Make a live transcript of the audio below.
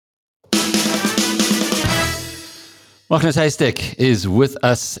Magnus Heystek is with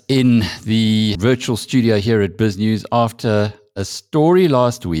us in the virtual studio here at BizNews after a story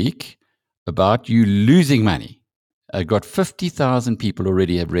last week about you losing money. Got 50,000 people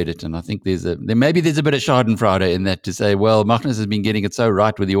already have read it, and I think there's a bit of schadenfreude in that to say, well, Magnus has been getting it so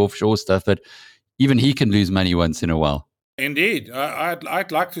right with the offshore stuff, but even he can lose money once in a while. Indeed.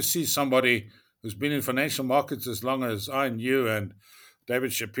 I'd like to see somebody who's been in financial markets as long as I and you and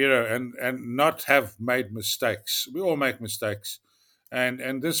David Shapiro and not have made mistakes. We all make mistakes.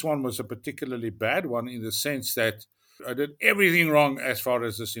 And this one was a particularly bad one in the sense that I did everything wrong as far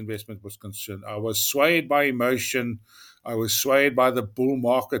as this investment was concerned. I was swayed by emotion. I was swayed by the bull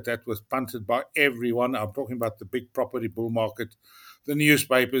market that was punted by everyone. I'm talking about the big property bull market. The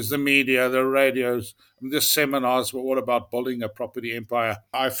newspapers, the media, the radios, the seminars were all about building a property empire.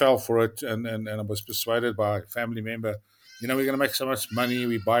 I fell for it and I was persuaded by a family member, we're going to make so much money.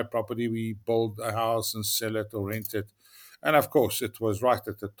 We buy property, we build a house and sell it or rent it. And of course, it was right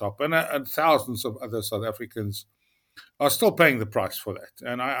at the top. And thousands of other South Africans are still paying the price for that.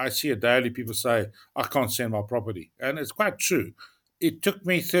 And I see it daily. People say, I can't sell my property. And it's quite true. It took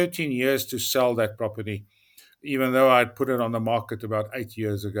me 13 years to sell that property. Even though I'd put it on the market about 8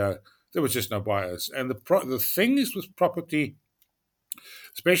 years ago, there was just no buyers. And the thing is with property,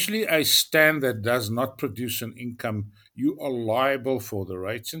 especially a stand that does not produce an income, you are liable for the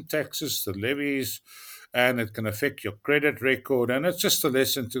rates and taxes, the levies, and it can affect your credit record. And it's just a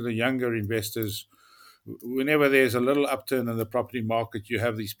lesson to the younger investors. Whenever there's a little upturn in the property market, you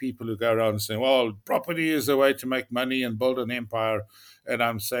have these people who go around saying, well, property is the way to make money and build an empire. And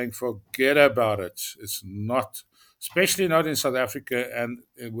I'm saying, forget about it. It's not, especially not in South Africa and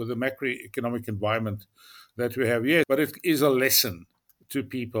with the macroeconomic environment that we have here. But it is a lesson to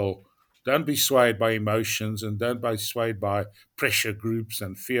people. Don't be swayed by emotions and don't be swayed by pressure groups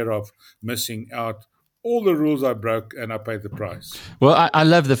and fear of missing out. All the rules I broke and I paid the price. Well, I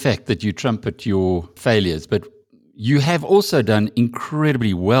love the fact that you trumpet your failures, but you have also done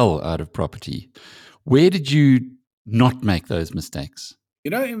incredibly well out of property. Where did you not make those mistakes?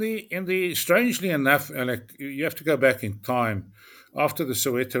 In the strangely enough, Alec, you have to go back in time. After the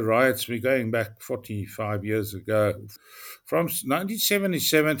Soweto riots, we're going back 45 years ago. From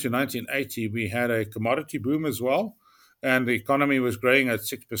 1977 to 1980, we had a commodity boom as well, and the economy was growing at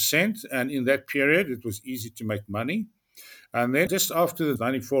 6%. And in that period, it was easy to make money. And then just after the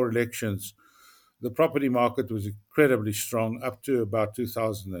 94 elections, the property market was incredibly strong up to about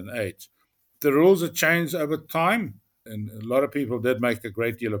 2008. The rules have changed over time. And a lot of people did make a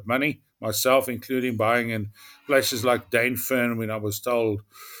great deal of money, myself including, buying in places like Dainfern when I was told,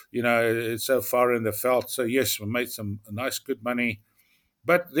 it's so far in the veld. So yes, we made some nice, good money.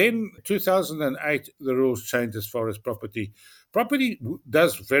 But then 2008, the rules changed as far as property. Property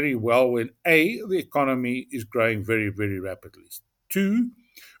does very well when A, the economy is growing very, very rapidly. 2,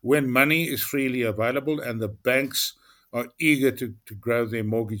 when money is freely available and the banks are eager to grow their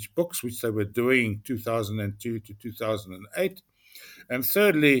mortgage books, which they were doing 2002 to 2008. And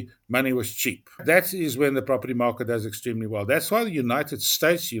thirdly, money was cheap. That is when the property market does extremely well. That's why the United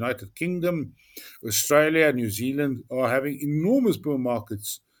States, United Kingdom, Australia, New Zealand are having enormous boom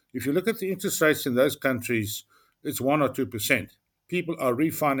markets. If you look at the interest rates in those countries, it's 1 or 2%. People are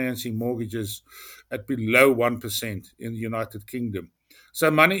refinancing mortgages at below 1% in the United Kingdom. So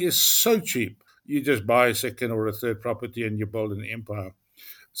money is so cheap. You just buy a second or a third property and you build an empire.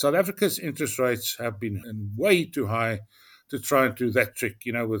 South Africa's interest rates have been way too high to try and do that trick.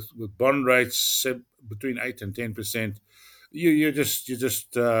 With bond rates between 8 and 10%, you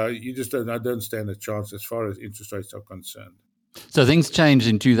just don't stand a chance as far as interest rates are concerned. So things changed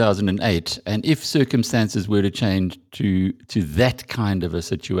in 2008, and if circumstances were to change to that kind of a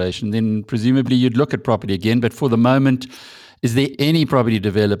situation, then presumably you'd look at property again. But for the moment, is there any property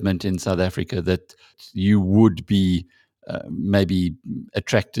development in South Africa that you would be maybe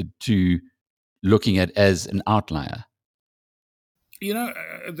attracted to looking at as an outlier?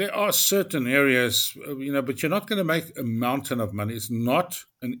 There are certain areas, but you're not going to make a mountain of money. It's not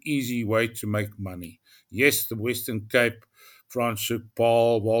an easy way to make money. Yes, the Western Cape, Franschhoek,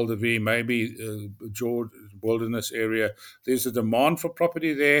 Paarl, Waldervee, maybe George Wilderness area. There's a demand for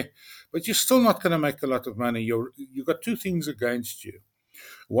property there, but you're still not going to make a lot of money. You've got two things against you.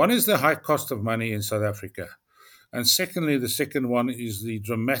 One is the high cost of money in South Africa. And secondly, the second one is the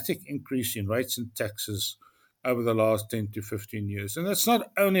dramatic increase in rates and taxes over the last 10 to 15 years. And that's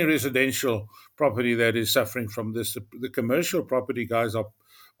not only residential property that is suffering from this. The commercial property guys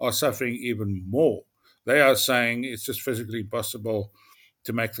are suffering even more. They are saying it's just physically impossible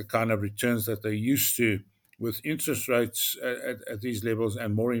to make the kind of returns that they used to with interest rates at these levels,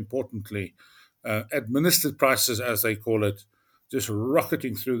 and more importantly, administered prices, as they call it, just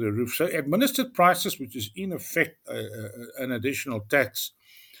rocketing through the roof. So administered prices, which is in effect an additional tax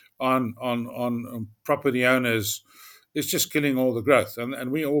on property owners, is just killing all the growth,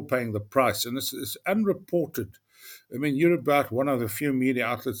 and we're all paying the price. And it's unreported. I mean, you're about one of the few media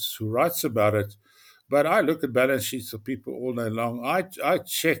outlets who writes about it, but I look at balance sheets of people all day long. I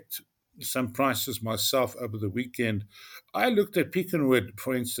checked some prices myself over the weekend. I looked at Peakenwood,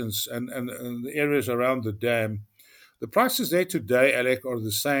 for instance, and the areas around the dam. The prices there today, Alec, are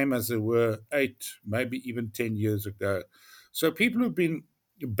the same as they were 8, maybe even 10 years ago. So people who've been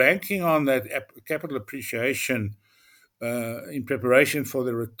banking on that capital appreciation in preparation for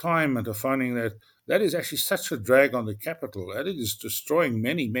their retirement are finding that that is actually such a drag on the capital that it is destroying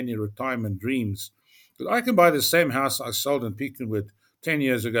many, many retirement dreams. But I can buy the same house I sold in Peakenwood 10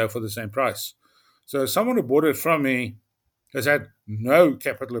 years ago for the same price. So someone who bought it from me has had no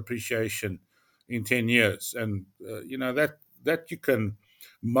capital appreciation in 10 years. And, that you can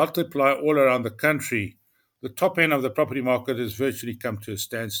multiply all around the country. The top end of the property market has virtually come to a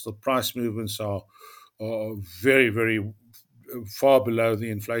standstill. Price movements are very, very far below the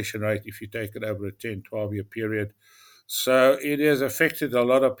inflation rate if you take it over a 10, 12-year period. So it has affected a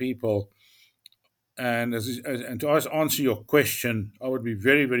lot of people. And to answer your question, I would be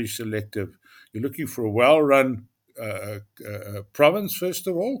very, very selective. You're looking for a well-run province, first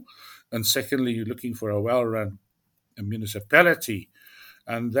of all, and secondly, you're looking for a well-run municipality,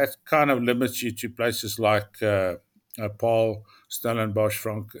 and that kind of limits you to places like Paarl, Stellenbosch,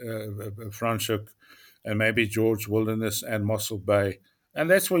 Franschhoek, and maybe George Wilderness and Mossel Bay, and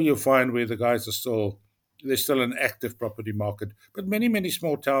that's where you'll find where the guys there's still an active property market. But many, many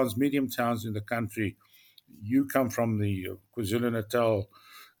small towns, medium towns in the country, you come from the KwaZulu-Natal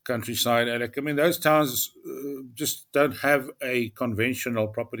countryside, Alec. I mean, those towns just don't have a conventional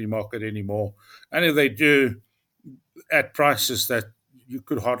property market anymore. And if they do, at prices that you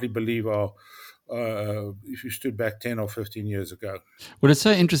could hardly believe are if you stood back 10 or 15 years ago. Well, it's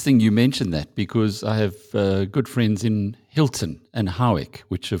so interesting you mentioned that because I have good friends in Hilton and Howick,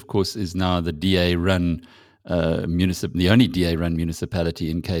 which of course is now the DA-run the only DA-run municipality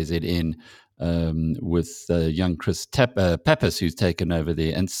in KZN, with young Chris Pappas, who's taken over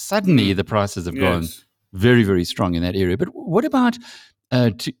there. And suddenly the prices have gone very, very strong in that area. But what about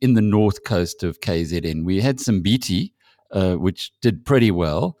in the north coast of KZN? We had some BT, which did pretty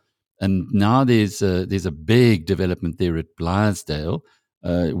well. And now there's a big development there at Blythesdale,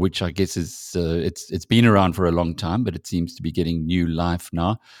 which I guess is it's been around for a long time, but it seems to be getting new life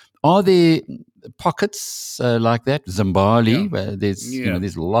now. Are there pockets like that? Zimbabwe, where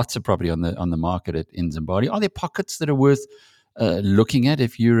there's lots of property on the market in Zimbabwe. Are there pockets that are worth looking at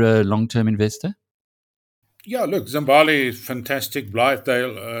if you're a long-term investor? Yeah, look, Zimbabwe is fantastic.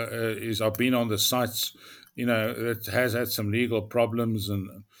 Blythedale I've been on the sites. It has had some legal problems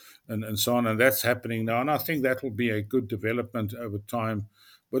and so on, and that's happening now. And I think that will be a good development over time,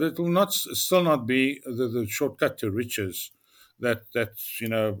 but it will still not be the shortcut to riches that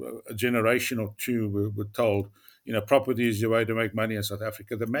a generation or two were told. Property is the way to make money in South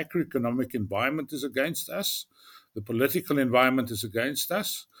Africa. The macroeconomic environment is against us. The political environment is against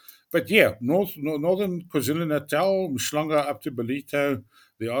us. But yeah, northern KwaZulu-Natal, Mhlanga up to Belito,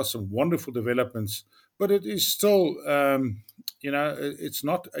 there are some wonderful developments. But it is still, it's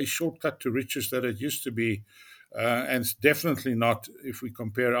not a shortcut to riches that it used to be. And it's definitely not if we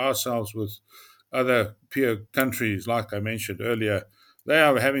compare ourselves with other peer countries, like I mentioned earlier. They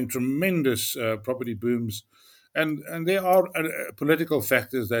are having tremendous property booms. And there are political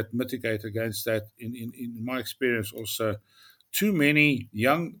factors that mitigate against that, in my experience also. Too many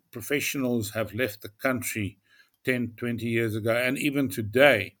young professionals have left the country 10, 20 years ago, and even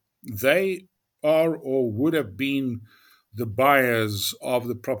today, they are or would have been the buyers of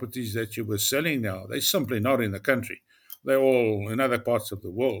the properties that you were selling now. They're simply not in the country. They're all in other parts of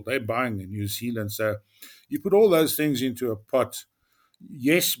the world. They're buying in New Zealand. So you put all those things into a pot.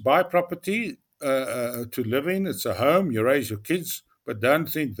 Yes, buy property to live in. It's a home. You raise your kids, but don't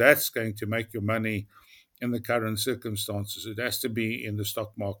think that's going to make your money in the current circumstances. It has to be in the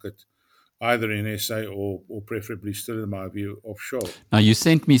stock market, either in SA or preferably still, in my view, offshore. Now, you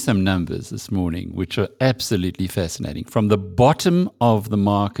sent me some numbers this morning, which are absolutely fascinating. From the bottom of the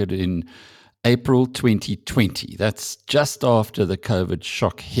market in April 2020, that's just after the COVID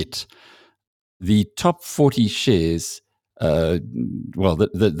shock hit, the top 40 shares,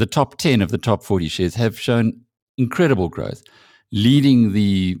 the top 10 of the top 40 shares have shown incredible growth. Leading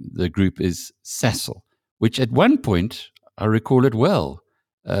the group is Sasol, which at one point, I recall it well,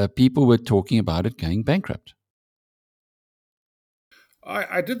 people were talking about it going bankrupt.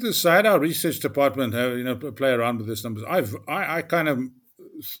 I did this. I had our research department, play around with these numbers. I kind of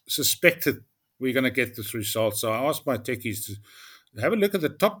suspected we're going to get this result, so I asked my techies to have a look at the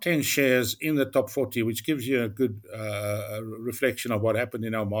top 10 shares in the top 40, which gives you a good reflection of what happened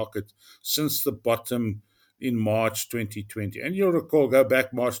in our market since the bottom in March 2020. And you'll recall, go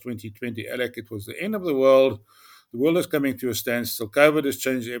back March 2020, Alec, it was the end of the world. The world is coming to a standstill. COVID has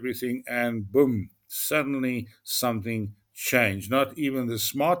changed everything, and boom, suddenly something changed. Not even the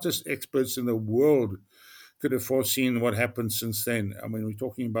smartest experts in the world could have foreseen what happened since then. I mean, we're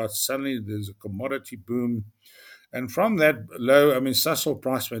talking about suddenly there's a commodity boom. And from that low, I mean, Sasol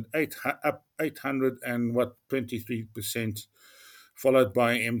price went up 800 and what, 23%, followed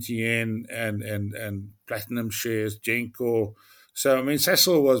by MTN and Platinum shares, Genco. So, I mean,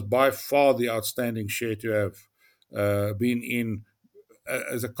 Sasol was by far the outstanding share to have been in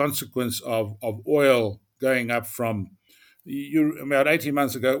as a consequence of oil going up from about 18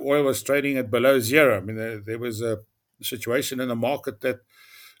 months ago, oil was trading at below zero. I mean, there was a situation in the market that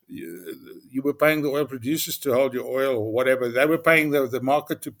you were paying the oil producers to hold your oil or whatever. They were paying the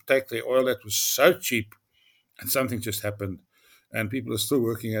market to take the oil that was so cheap, and something just happened. And people are still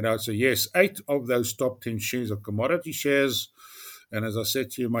working it out. So, yes, 8 of those top 10 shares are commodity shares. And as I said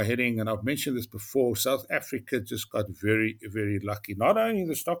to you, my heading, and I've mentioned this before, South Africa just got very, very lucky. Not only in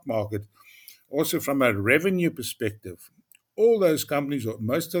the stock market, also from a revenue perspective. All those companies, or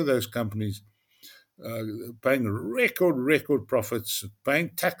most of those companies, paying record profits,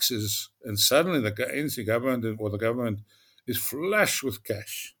 paying taxes, and suddenly the ANC government or the government is flush with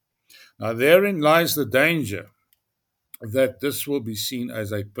cash. Now, therein lies the danger that this will be seen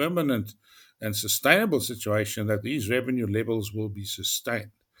as a permanent and sustainable situation, that these revenue levels will be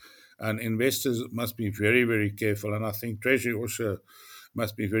sustained. And investors must be very, very careful. And I think Treasury also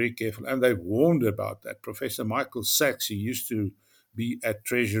must be very careful. And they've warned about that. Professor Michael Sachs, he used to be at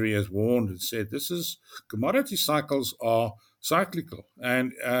Treasury, has warned and said commodity cycles are cyclical,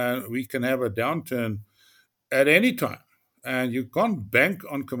 and we can have a downturn at any time. And you can't bank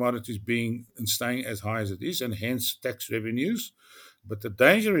on commodities being and staying as high as it is, and hence tax revenues. But the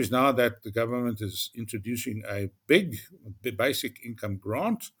danger is now that the government is introducing a big basic income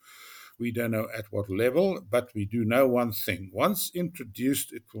grant. We don't know at what level, but we do know one thing. Once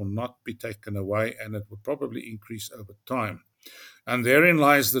introduced, it will not be taken away, and it will probably increase over time. And therein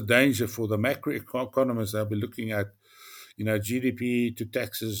lies the danger for the macroeconomists. They'll be looking at, GDP to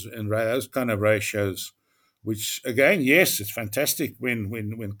taxes and those kind of ratios, which, again, yes, it's fantastic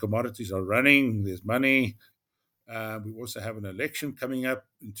when commodities are running, there's money. We also have an election coming up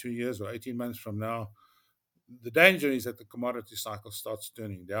in 2 years or 18 months from now. The danger is that the commodity cycle starts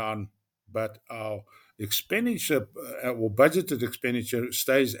turning down, but our expenditure or budgeted expenditure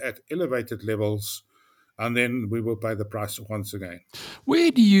stays at elevated levels, and then we will pay the price once again.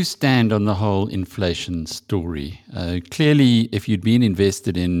 Where do you stand on the whole inflation story? Clearly, if you'd been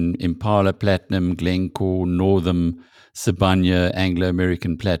invested in Impala Platinum, Glencore, Northam, Sibanye, Anglo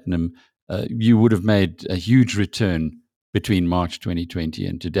American Platinum, you would have made a huge return between March 2020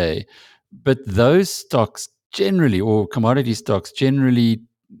 and today. But those stocks generally, or commodity stocks generally,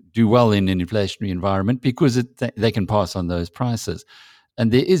 do well in an inflationary environment because they can pass on those prices.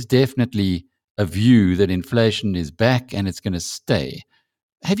 And there is definitely a view that inflation is back and it's going to stay.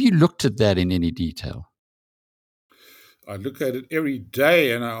 Have you looked at that in any detail? I look at it every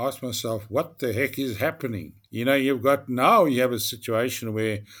day and I ask myself, what the heck is happening? You have a situation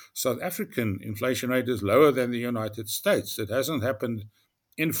where South African inflation rate is lower than the United States. It hasn't happened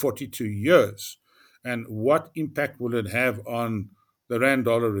in 42 years. And what impact will it have on the rand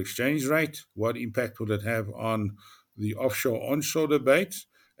dollar exchange rate? What impact will it have on the offshore onshore debate?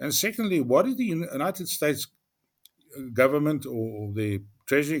 And secondly, what is the United States government or the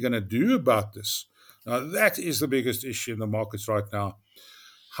Treasury going to do about this? Now, that is the biggest issue in the markets right now.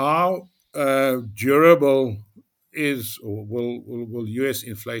 How durable is or will U.S.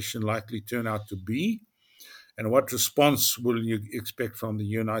 inflation likely turn out to be? And what response will you expect from the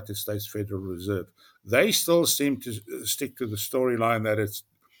United States Federal Reserve? They still seem to stick to the storyline that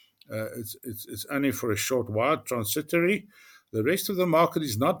it's only for a short while, transitory. The rest of the market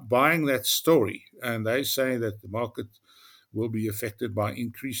is not buying that story, and they say that the market will be affected by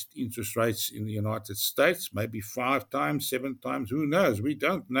increased interest rates in the United States, maybe 5 times, 7 times, who knows? We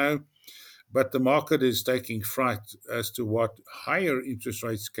don't know. But the market is taking fright as to what higher interest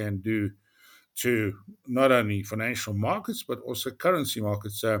rates can do to not only financial markets, but also currency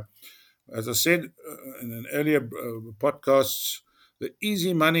markets. As I said in an earlier podcast, the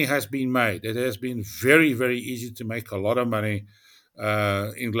easy money has been made. It has been very, very easy to make a lot of money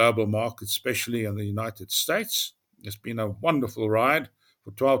in global markets, especially in the United States. It's been a wonderful ride.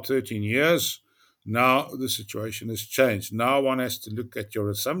 for 12, 13 years. Now the situation has changed. Now one has to look at your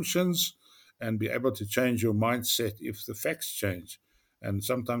assumptions and be able to change your mindset if the facts change. And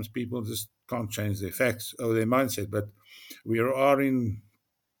sometimes people just can't change their facts or their mindset. But we are in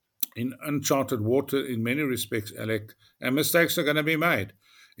uncharted water in many respects, Alec, and mistakes are going to be made.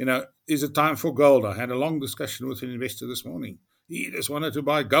 Is it time for gold? I had a long discussion with an investor this morning. He just wanted to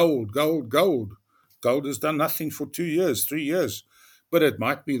buy gold, gold, gold. Gold has done nothing for 2 years, 3 years, but it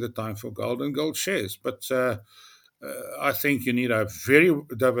might be the time for gold and gold shares. But I think you need a very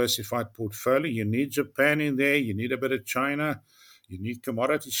diversified portfolio. You need Japan in there. You need a bit of China. You need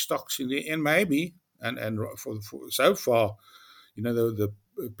commodity stocks in there, and maybe and for so far, the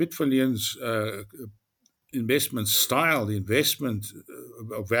Pitfalion's investment style, the investment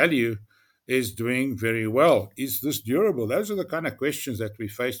of value, is doing very well. Is this durable? Those are the kind of questions that we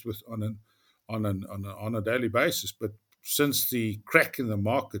faced with on a daily basis. But since the crack in the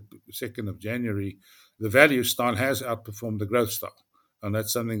market, 2nd of January, the value style has outperformed the growth style, and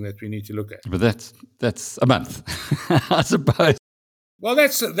that's something that we need to look at. But that's a month, I suppose. Well,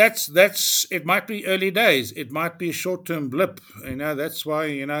 that's it might be early days. It might be a short-term blip. That's why,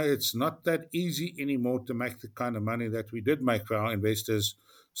 it's not that easy anymore to make the kind of money that we did make for our investors.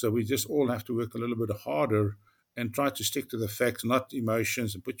 So we just all have to work a little bit harder and try to stick to the facts, not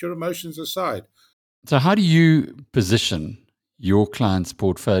emotions, and put your emotions aside. So how do you position your clients'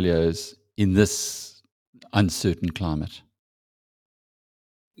 portfolios in this uncertain climate?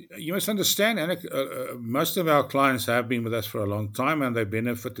 You must understand, Alec, most of our clients have been with us for a long time, and they've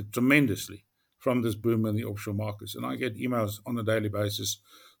benefited tremendously from this boom in the offshore markets. And I get emails on a daily basis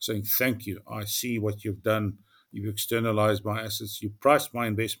saying, thank you. I see what you've done. You've externalized my assets. You priced my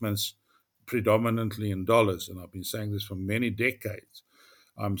investments predominantly in dollars. And I've been saying this for many decades.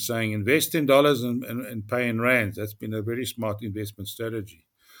 I'm saying invest in dollars and pay in rands. That's been a very smart investment strategy.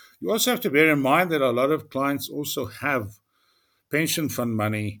 You also have to bear in mind that a lot of clients also have pension fund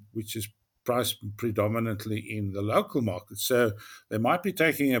money, which is priced predominantly in the local market. So they might be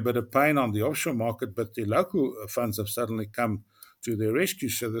taking a bit of pain on the offshore market, but the local funds have suddenly come to their rescue.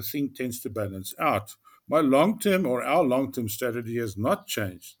 So the thing tends to balance out. Our long-term strategy has not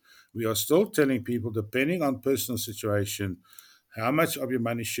changed. We are still telling people, depending on personal situation, how much of your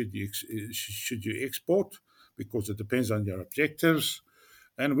money should you export, because it depends on your objectives.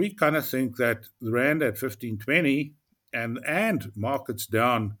 And we kind of think that the rand at 15.20 and markets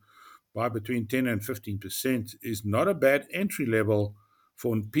down by between 10 and 15% is not a bad entry level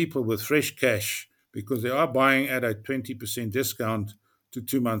for people with fresh cash, because they are buying at a 20% discount to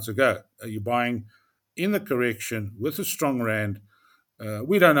 2 months ago. You're buying in the correction with a strong rand.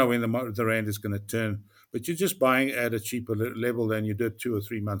 We don't know when the rand is going to turn, but you're just buying at a cheaper level than you did 2 or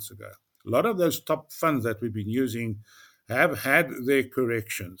 3 months ago. A lot of those top funds that we've been using have had their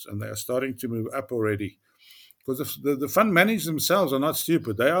corrections, and they are starting to move up already. Because the fund managers themselves are not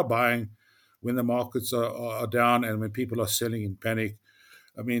stupid. They are buying when the markets are down and when people are selling in panic.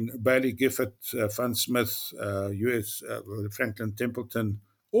 I mean, Bailey Gifford, Fund Smith, US, Franklin Templeton,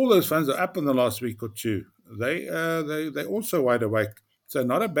 all those funds are up in the last week or two. They also wide awake. So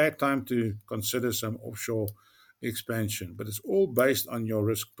not a bad time to consider some offshore expansion, but it's all based on your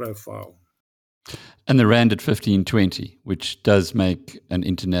risk profile. And the rand at 15.20, which does make an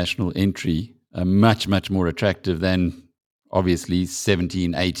international entry much, much more attractive than obviously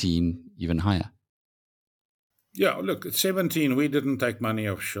 17, 18, even higher. Yeah, look, at 17, we didn't take money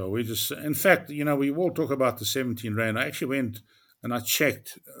offshore. In fact, we all talk about the 17 rand. I actually went and I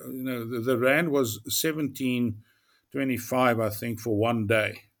checked. The rand was 17.25, I think, for one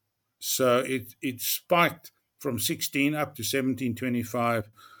day. So it spiked from 16 up to 17.25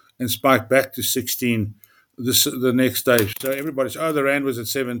 and spiked back to 16 the next day. So everybody's, the rand was at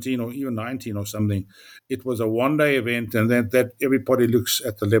 17 or even 19 or something. It was a one-day event, and then that everybody looks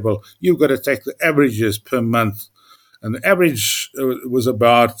at the level. You've got to take the averages per month. And the average was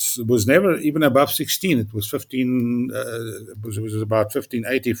never even above 16. It was 15. It was about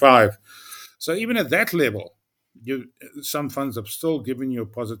 15.85. So even at that level, some funds have still given you a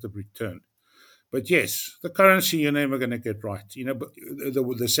positive return. But yes, the currency you're never going to get right. But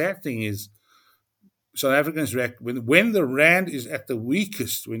the sad thing is, South Africans react when the rand is at the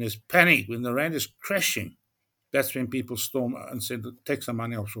weakest, when there's panic, when the rand is crashing. That's when people storm and say, take some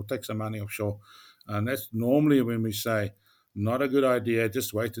money offshore, take some money offshore. And that's normally when we say, not a good idea,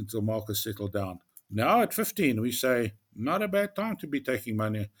 just wait until markets settle down. Now at 15, we say, not a bad time to be taking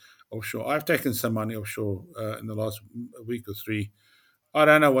money offshore. I've taken some money offshore in the last week or three. I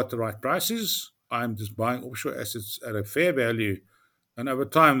don't know what the right price is. I'm just buying offshore assets at a fair value. And over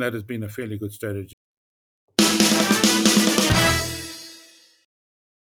time, that has been a fairly good strategy.